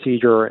reversible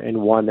procedure,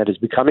 and one that is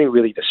becoming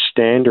really the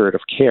standard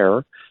of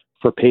care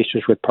for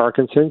patients with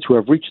Parkinson's who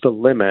have reached the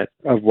limit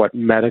of what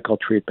medical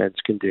treatments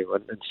can do.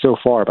 And so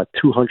far, about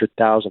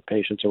 200,000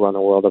 patients around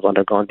the world have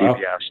undergone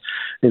DBS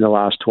in the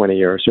last 20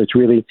 years. So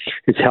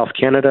it's Health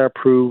Canada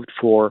approved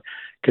for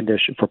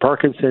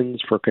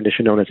Parkinson's, for a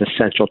condition known as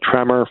essential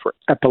tremor, for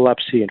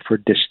epilepsy, and for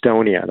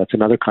dystonia. That's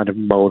another kind of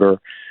motor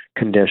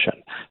condition.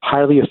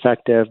 Highly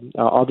effective,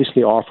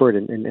 obviously offered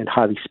in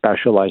highly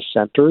specialized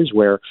centers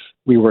where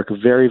we work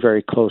very,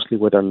 very closely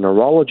with our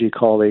neurology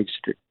colleagues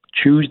to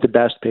choose the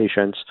best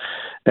patients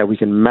that we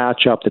can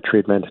match up the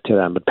treatment to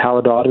them. But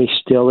pallidotomy is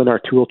still in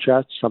our tool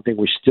chest, something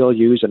we still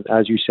use. And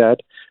as you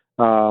said,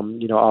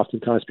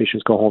 oftentimes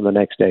patients go home the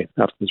next day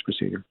after this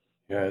procedure.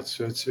 Yeah,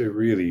 it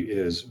really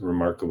is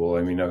remarkable.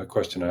 I mean, a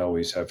question I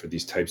always have for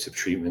these types of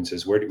treatments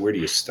is where do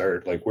you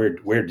start? Like,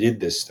 where did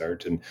this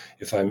start? And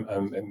if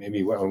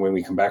maybe when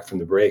we come back from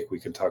the break, we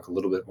could talk a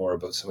little bit more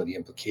about some of the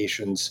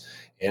implications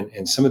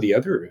and some of the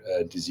other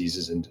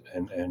diseases and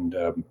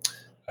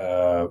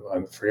I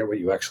forget what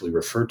you actually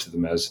referred to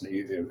them as.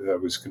 I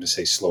was going to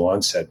say slow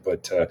onset,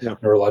 but not a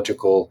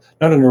neurological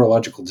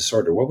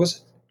disorder. What was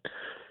it?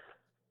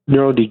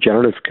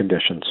 Neurodegenerative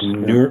conditions.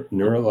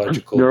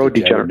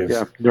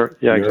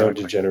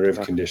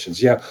 Neurodegenerative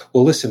conditions. Yeah.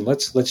 Well, listen,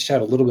 let's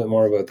chat a little bit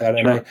more about that.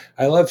 Sure. And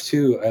I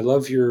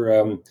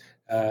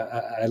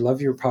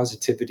love your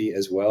positivity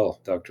as well,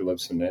 Dr.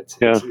 Lipsman. It's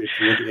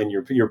really, and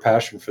your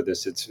passion for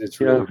this. It's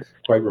really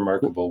quite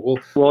remarkable.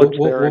 For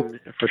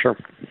sure.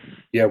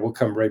 Yeah, we'll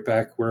come right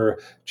back. We're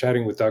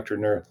chatting with Dr.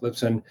 Nur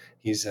Lipsman.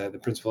 He's the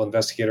principal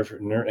investigator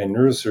and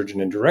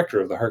neurosurgeon and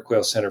director of the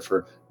Harquail Center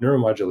for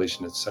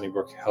Neuromodulation at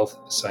Sunnybrook Health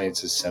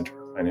Sciences Center.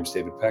 My name's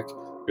David Peck.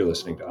 You're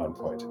listening to On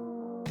Point.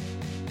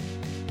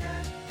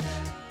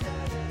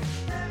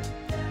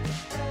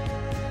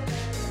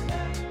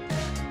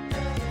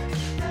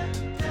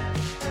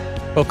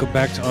 Welcome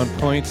back to On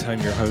Point. I'm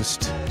your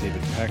host,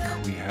 David Peck.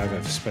 We have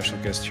a special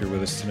guest here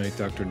with us tonight,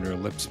 Dr. Nur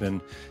Lipsman.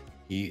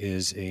 He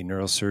is a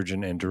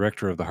neurosurgeon and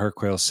director of the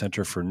Harquail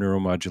Center for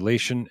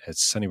Neuromodulation at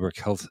Sunnybrook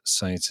Health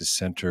Sciences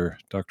Center.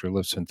 Dr.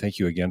 Lipsman, thank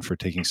you again for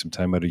taking some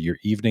time out of your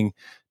evening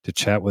to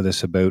chat with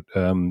us about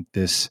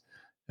this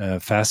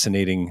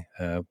fascinating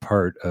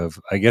part of,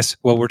 I guess,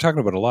 well, we're talking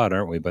about a lot,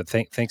 aren't we? But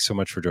thanks so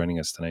much for joining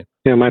us tonight.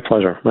 Yeah, my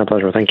pleasure. My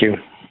pleasure. Thank you.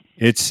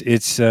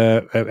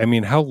 I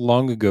mean, how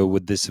long ago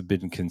would this have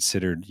been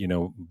considered,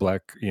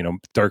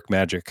 dark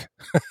magic?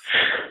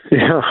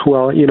 Yeah,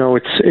 well,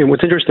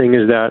 what's interesting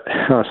is that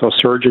so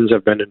surgeons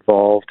have been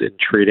involved in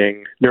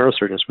treating,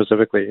 neurosurgeons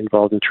specifically,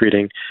 involved in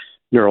treating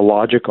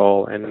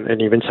neurological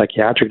and even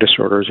psychiatric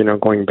disorders,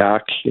 going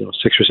back, 6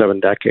 or 7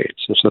 decades,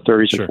 since the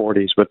 30s Sure. and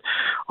 40s. But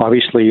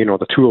obviously,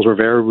 the tools were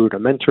very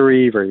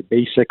rudimentary, very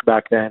basic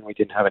back then. We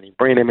didn't have any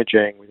brain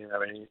imaging. We didn't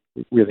have any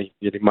really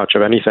much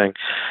of anything.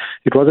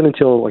 It wasn't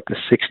until like the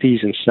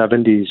 60s and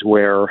 70s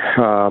where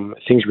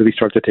things really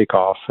started to take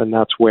off. And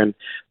that's when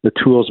the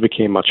tools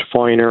became much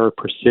finer,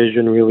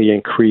 precision really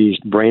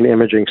increased, brain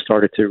imaging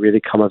started to really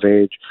come of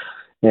age.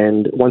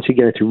 And once you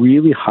get into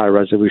really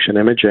high-resolution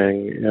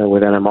imaging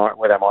with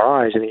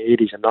MRIs in the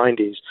 80s and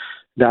 90s,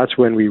 that's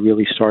when we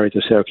really started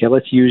to say, okay,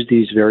 let's use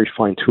these very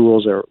fine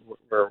tools that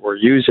we're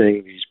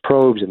using, these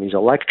probes and these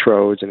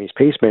electrodes and these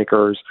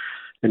pacemakers,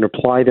 and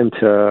apply them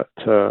to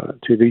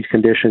these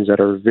conditions that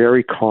are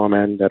very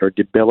common, that are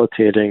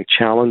debilitating,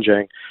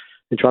 challenging,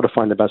 and try to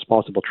find the best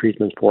possible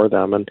treatment for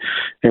them. And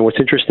what's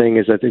interesting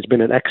is that it's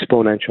been an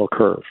exponential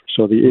curve.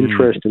 So the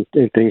interest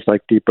in things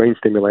like deep brain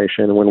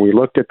stimulation, when we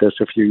looked at this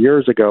a few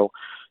years ago,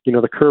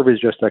 the curve is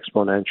just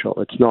exponential.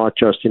 It's not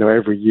just,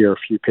 every year a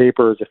few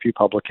papers, a few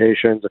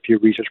publications, a few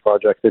research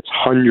projects. It's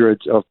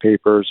hundreds of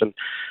papers and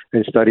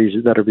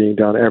studies that are being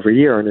done every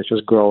year, and it's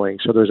just growing.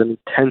 So there's an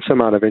intense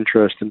amount of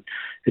interest in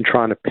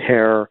trying to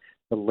pair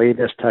the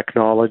latest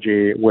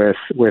technology with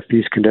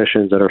these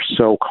conditions that are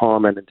so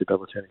common and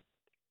debilitating.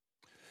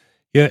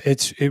 Yeah,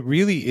 it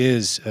really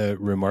is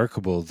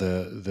remarkable.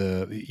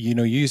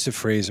 You used the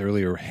phrase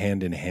earlier,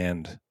 hand in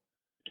hand.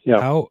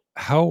 Yeah.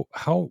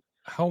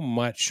 How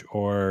much,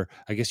 or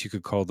I guess you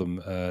could call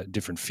them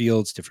different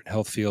fields, different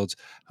health fields.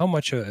 How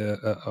much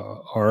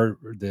are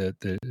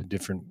the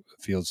different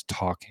fields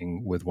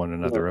talking with one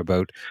another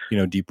about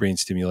deep brain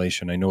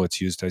stimulation? I know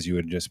it's used, as you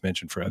had just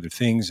mentioned, for other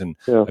things, and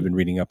I've been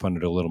reading up on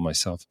it a little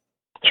myself.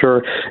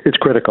 Sure, it's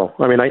critical.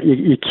 I mean,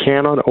 you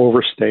cannot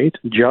overstate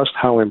just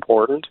how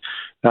important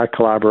that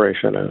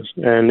collaboration is.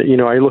 And,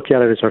 I look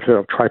at it as a sort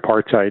of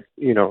tripartite,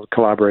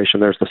 collaboration.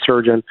 There's the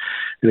surgeon.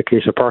 In the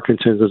case of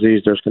Parkinson's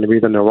disease, there's going to be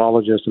the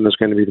neurologist and there's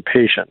going to be the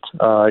patient,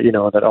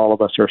 that all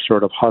of us are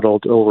sort of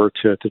huddled over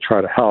to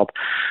try to help.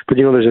 But,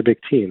 there's a big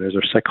team. There's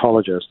a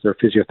psychologist, there are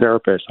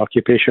physiotherapists,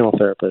 occupational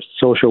therapists,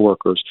 social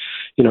workers.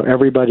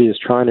 Everybody is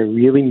trying to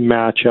really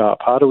match up.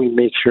 How do we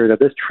make sure that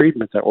this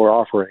treatment that we're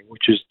offering,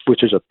 which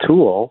is a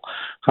tool,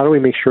 how do we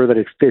make sure that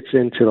it fits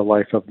into the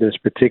life of this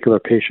particular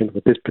patient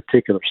with this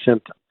particular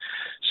symptom?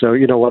 So,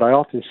 what I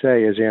often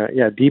say is,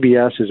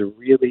 DBS is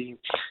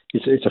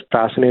it's a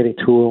fascinating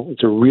tool.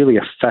 It's a really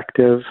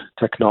effective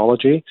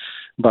technology.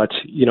 But,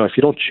 if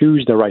you don't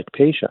choose the right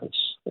patients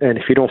and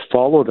if you don't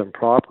follow them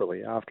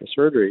properly after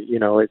surgery,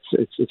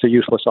 it's a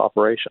useless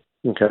operation.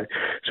 Okay.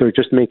 So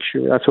just make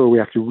sure, that's where we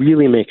have to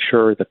really make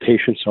sure the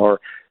patients are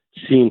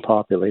seen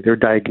properly. They're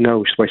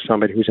diagnosed by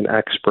somebody who's an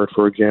expert,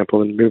 for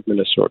example, in movement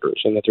disorders,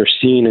 and that they're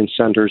seen in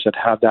centers that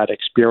have that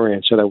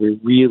experience so that we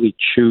really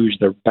choose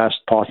the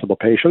best possible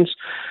patients,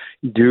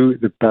 do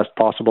the best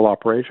possible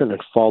operation,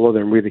 and follow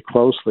them really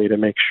closely to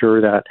make sure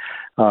that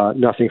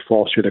nothing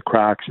falls through the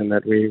cracks and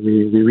that we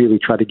really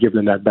try to give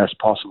them that best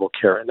possible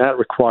care. And that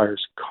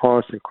requires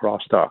constant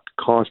crosstalk,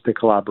 constant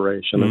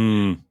collaboration.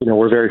 And,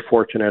 we're very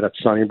fortunate at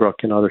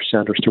Sunnybrook and other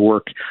centers to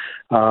work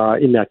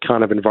in that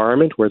kind of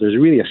environment where there's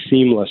really a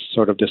seamless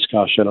sort of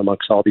discussion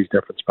amongst all these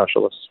different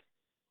specialists.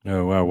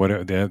 Oh, wow.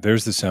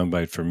 There's the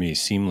soundbite for me.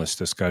 Seamless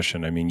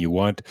discussion. I mean, you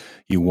want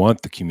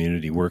the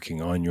community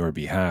working on your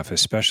behalf,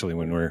 especially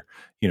when we're,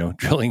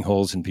 drilling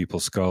holes in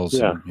people's skulls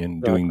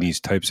and doing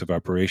these types of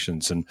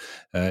operations. And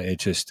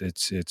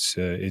it's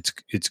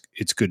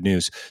good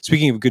news.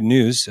 Speaking of good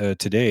news,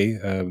 today,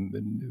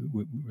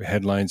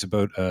 headlines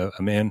about a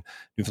man,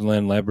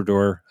 Newfoundland,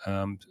 Labrador,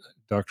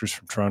 doctors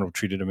from Toronto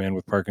treated a man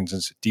with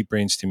Parkinson's, deep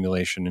brain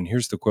stimulation. And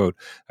here's the quote: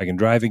 "I can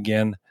drive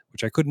again,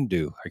 which I couldn't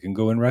do. I can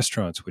go in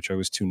restaurants, which I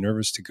was too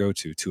nervous to go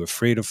to, too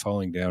afraid of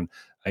falling down.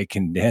 I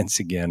can dance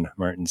again,"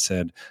 Martin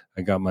said.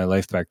 "I got my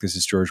life back." This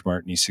is George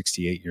Martin. He's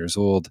 68 years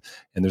old.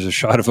 And there's a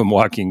shot of him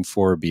walking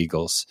 4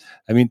 beagles.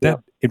 I mean,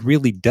 it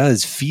really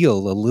does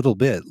feel a little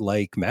bit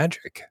like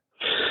magic.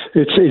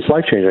 It's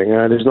life-changing.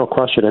 There's no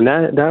question. And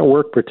that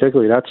work,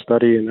 particularly that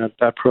study and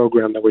that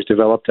program that was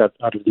developed out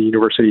of the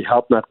University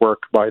Health Network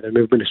by the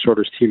movement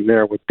disorders team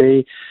there, what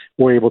they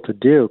were able to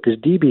do, because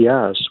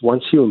DBS,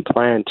 once you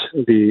implant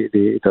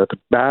the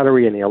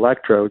battery and the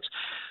electrodes,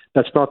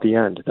 that's not the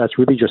end. That's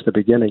really just the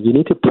beginning. You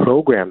need to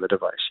program the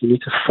device. You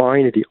need to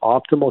find the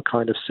optimal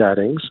kind of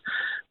settings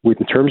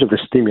in terms of the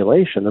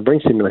stimulation, the brain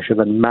stimulation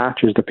that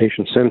matches the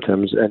patient's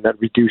symptoms and that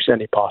reduce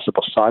any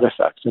possible side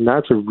effects. And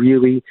that's a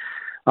really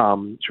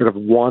sort of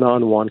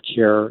one-on-one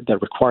care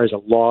that requires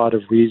a lot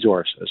of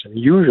resources and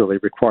usually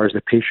requires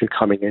the patient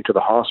coming into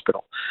the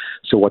hospital.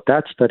 So what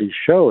that study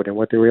showed and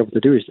what they were able to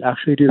do is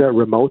actually do that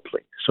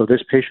remotely. So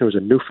this patient was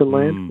in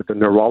Newfoundland with a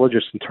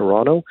neurologist in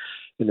Toronto,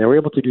 and they were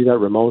able to do that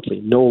remotely,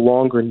 no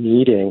longer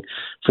needing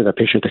for the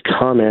patient to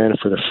come in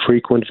for the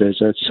frequent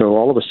visits. So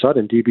all of a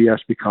sudden, DBS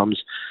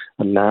becomes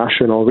a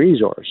national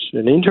resource,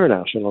 an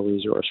international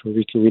resource, where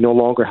we no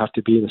longer have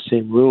to be in the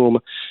same room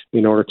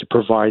in order to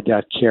provide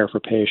that care for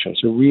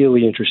patients. So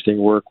really interesting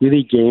work,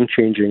 really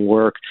game-changing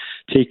work,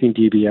 taking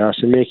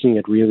DBS and making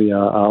it really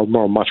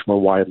much more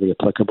widely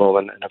applicable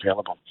and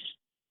available.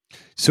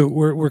 So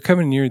we're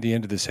coming near the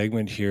end of the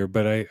segment here,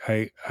 but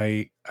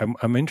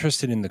I'm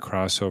interested in the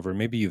crossover.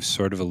 Maybe you've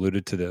sort of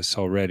alluded to this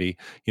already.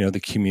 You know, the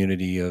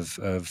community of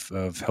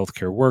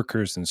healthcare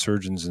workers and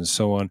surgeons and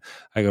so on.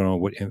 I don't know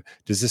what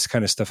does this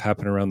kind of stuff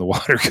happen around the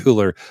water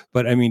cooler.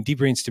 But I mean, deep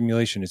brain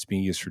stimulation. It's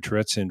being used for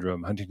Tourette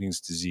syndrome, Huntington's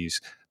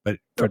disease. But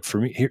for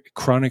me, here,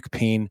 chronic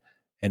pain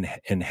and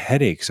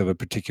headaches of a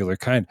particular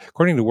kind,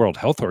 according to the World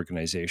Health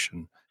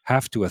Organization,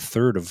 half to a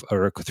third of,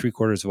 or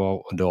 3/4 of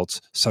all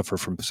adults suffer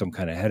from some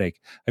kind of headache.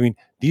 I mean,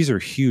 these are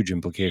huge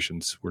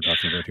implications we're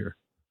talking about here.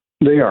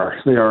 They are,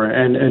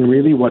 and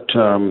really, what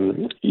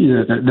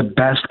the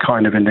best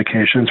kind of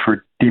indications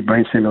for deep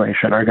brain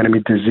stimulation are going to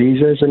be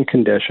diseases and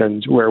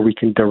conditions where we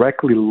can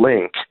directly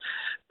link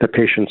the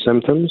patient's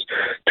symptoms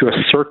to a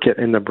circuit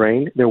in the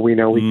brain that we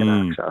know we can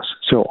access.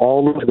 So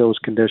all of those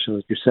conditions,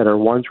 like you said, are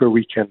ones where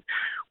we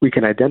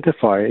can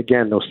identify,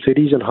 again, those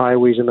cities and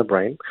highways in the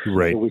brain.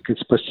 Right. And we can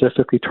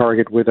specifically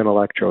target with an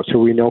electrode. So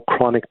we know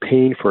chronic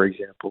pain, for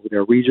example. There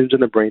are regions in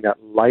the brain that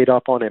light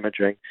up on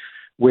imaging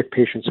with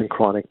patients in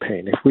chronic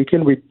pain. If we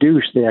can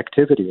reduce the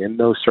activity in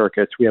those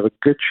circuits, we have a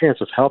good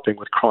chance of helping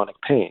with chronic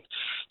pain.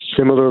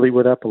 Similarly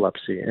with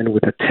epilepsy and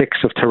with the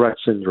tics of Tourette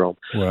syndrome.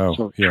 Wow.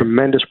 So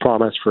tremendous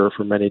promise for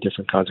many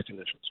different kinds of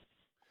conditions.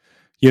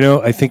 You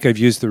know, I think I've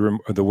used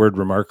the word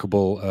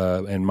remarkable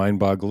and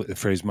the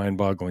phrase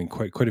mind-boggling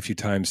quite a few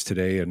times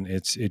today, and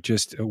it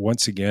just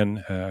once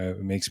again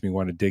makes me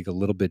want to dig a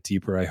little bit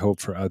deeper. I hope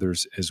for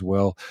others as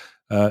well.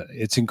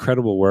 It's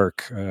incredible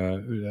work,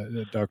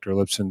 Dr.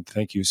 Lipson.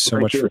 Thank you so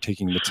much for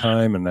taking the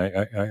time, and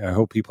I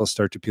hope people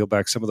start to peel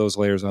back some of those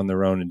layers on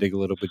their own and dig a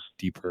little bit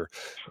deeper.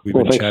 We've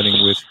been chatting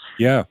with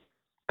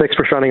Thanks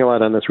for shining a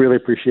light on this. Really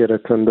appreciate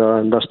it,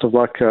 and best of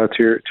luck to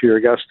your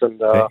guest. And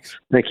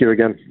thank you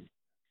again.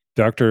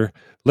 Dr.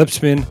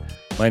 Lipson,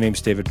 my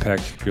name's David Peck.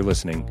 You're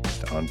listening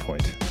to On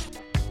Point.